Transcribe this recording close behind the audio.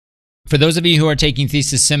For those of you who are taking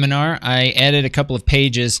Thesis Seminar, I added a couple of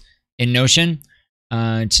pages in Notion.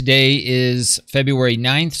 Today is February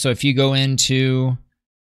 9th, so if you go into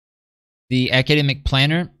the Academic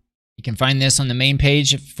Planner, you can find this on the main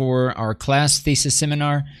page for our class Thesis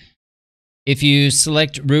Seminar. If you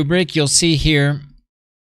select Rubric, you'll see here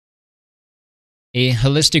a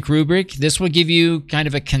holistic rubric. This will give you kind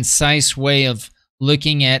of a concise way of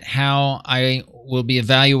looking at how I will be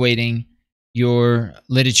evaluating your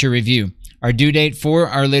literature review. Our due date for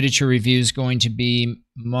our literature review is going to be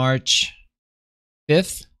March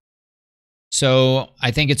 5th. So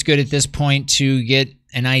I think it's good at this point to get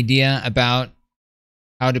an idea about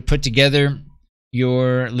how to put together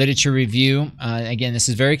your literature review. Again, this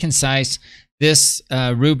is very concise. This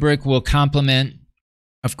rubric will complement,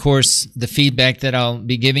 of course, the feedback that I'll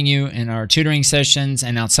be giving you in our tutoring sessions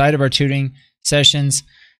and outside of our tutoring sessions.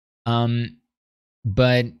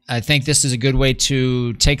 But I think this is a good way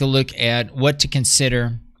to take a look at what to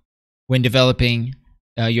consider when developing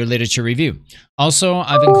your literature review. Also,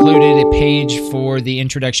 I've included a page for the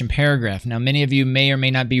introduction paragraph. Now, many of you may or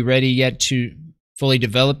may not be ready yet to fully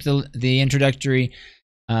develop the introductory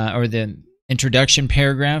or the introduction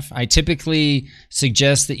paragraph. I typically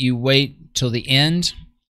suggest that you wait till the end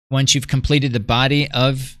once you've completed the body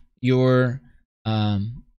of your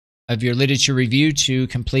literature review to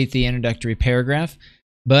complete the introductory paragraph.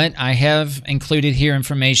 But I have included here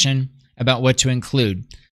information about what to include: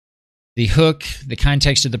 the hook, the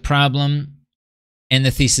context of the problem, and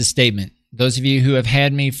the thesis statement. Those of you who have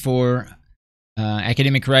had me for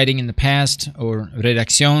academic writing in the past, or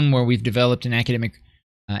redacción, where we've developed an academic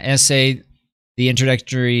essay, the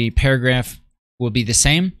introductory paragraph will be the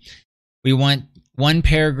same. We want one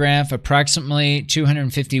paragraph, approximately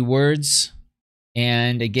 250 words,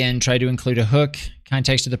 and again, try to include a hook,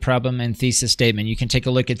 context of the problem, and thesis statement. You can take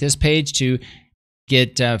a look at this page to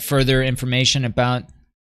get further information about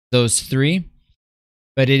those three.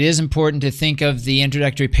 But it is important to think of the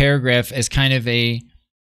introductory paragraph as kind of a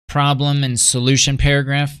problem and solution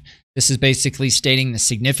paragraph. This is basically stating the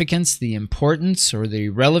significance, the importance, or the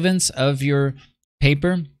relevance of your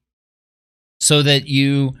paper so that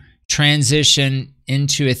you transition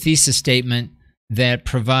into a thesis statement that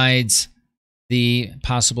provides the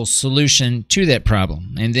possible solution to that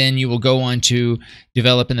problem. And then you will go on to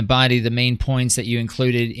develop in the body the main points that you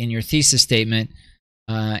included in your thesis statement,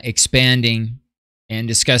 expanding and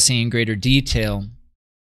discussing in greater detail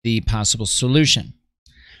the possible solution.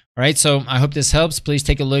 All right, so I hope this helps. Please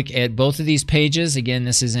take a look at both of these pages. Again,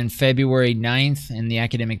 this is in February 9th in the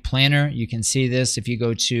Academic Planner. You can see this if you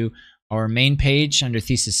go to our main page under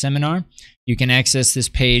Thesis Seminar. You can access this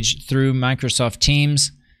page through Microsoft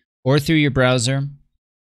Teams or through your browser,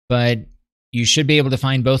 but you should be able to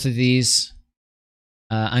find both of these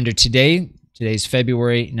under today. Today's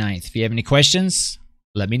February 9th. If you have any questions,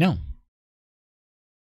 let me know.